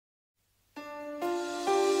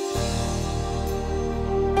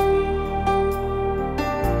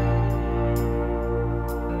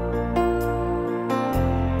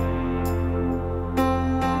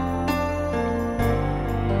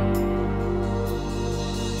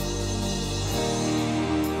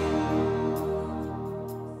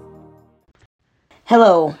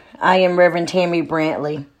Hello, I am Reverend Tammy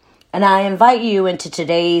Brantley, and I invite you into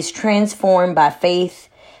today's Transformed by Faith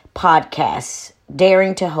podcast,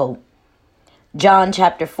 Daring to Hope. John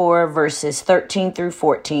chapter 4, verses 13 through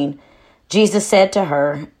 14. Jesus said to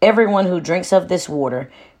her, "Everyone who drinks of this water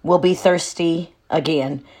will be thirsty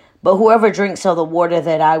again, but whoever drinks of the water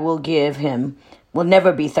that I will give him will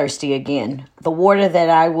never be thirsty again. The water that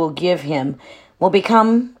I will give him will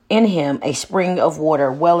become in him a spring of water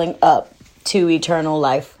welling up to eternal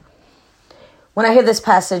life." When I hear this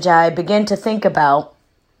passage, I begin to think about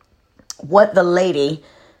what the lady,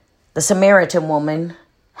 the Samaritan woman,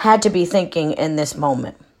 had to be thinking in this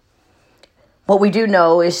moment. What we do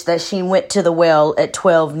know is that she went to the well at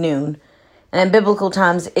 12 noon, and in biblical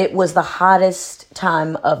times, it was the hottest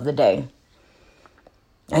time of the day.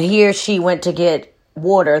 And here she went to get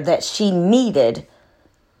water that she needed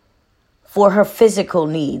for her physical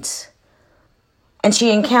needs. And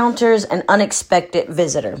she encounters an unexpected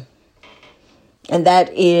visitor, and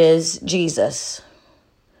that is Jesus.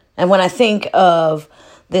 And when I think of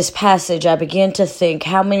this passage, I begin to think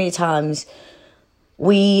how many times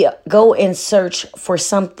we go in search for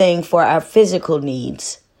something for our physical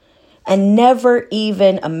needs and never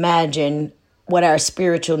even imagine what our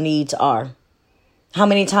spiritual needs are. How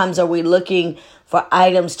many times are we looking for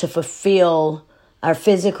items to fulfill our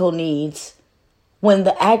physical needs when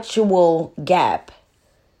the actual gap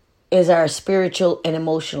is our spiritual and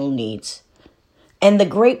emotional needs? And the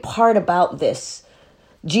great part about this,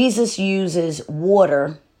 Jesus uses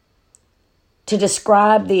water to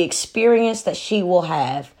describe the experience that she will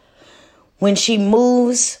have when she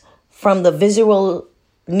moves from the visual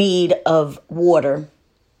need of water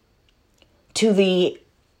to the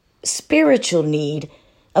spiritual need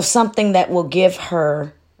of something that will give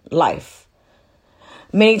her life.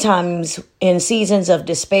 Many times in seasons of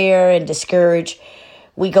despair and discourage,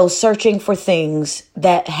 we go searching for things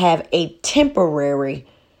that have a temporary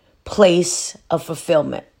place of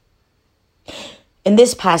fulfillment. In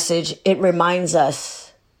this passage, it reminds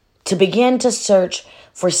us to begin to search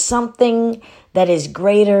for something that is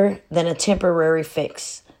greater than a temporary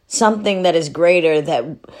fix, something that is greater that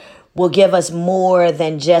will give us more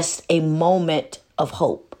than just a moment of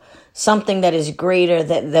hope. Something that is greater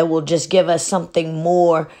that will just give us something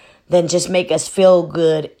more than just make us feel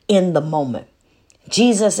good in the moment.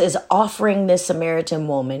 Jesus is offering this Samaritan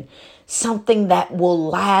woman something that will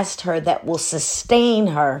last her, that will sustain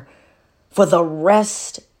her for the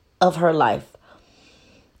rest of her life.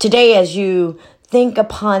 Today, as you think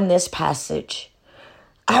upon this passage,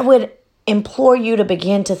 I would implore you to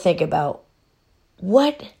begin to think about,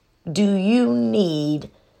 what do you need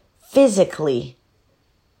physically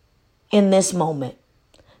in this moment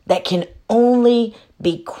that can only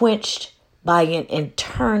be quenched by an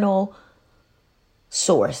internal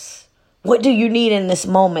source? What do you need in this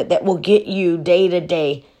moment that will get you day to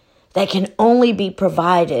day, that can only be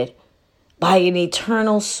provided by an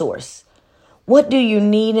eternal source? What do you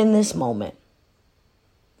need in this moment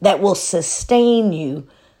that will sustain you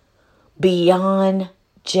beyond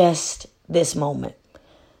just this moment?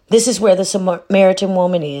 This is where the Samaritan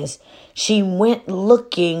woman is. She went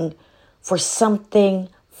looking for something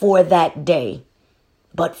for that day,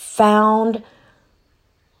 but found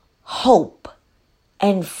hope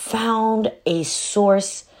and found a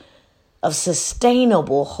source of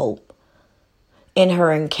sustainable hope in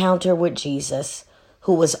her encounter with Jesus,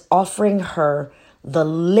 who was offering her the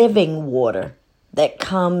living water that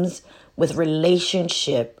comes with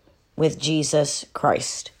relationship with Jesus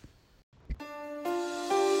Christ.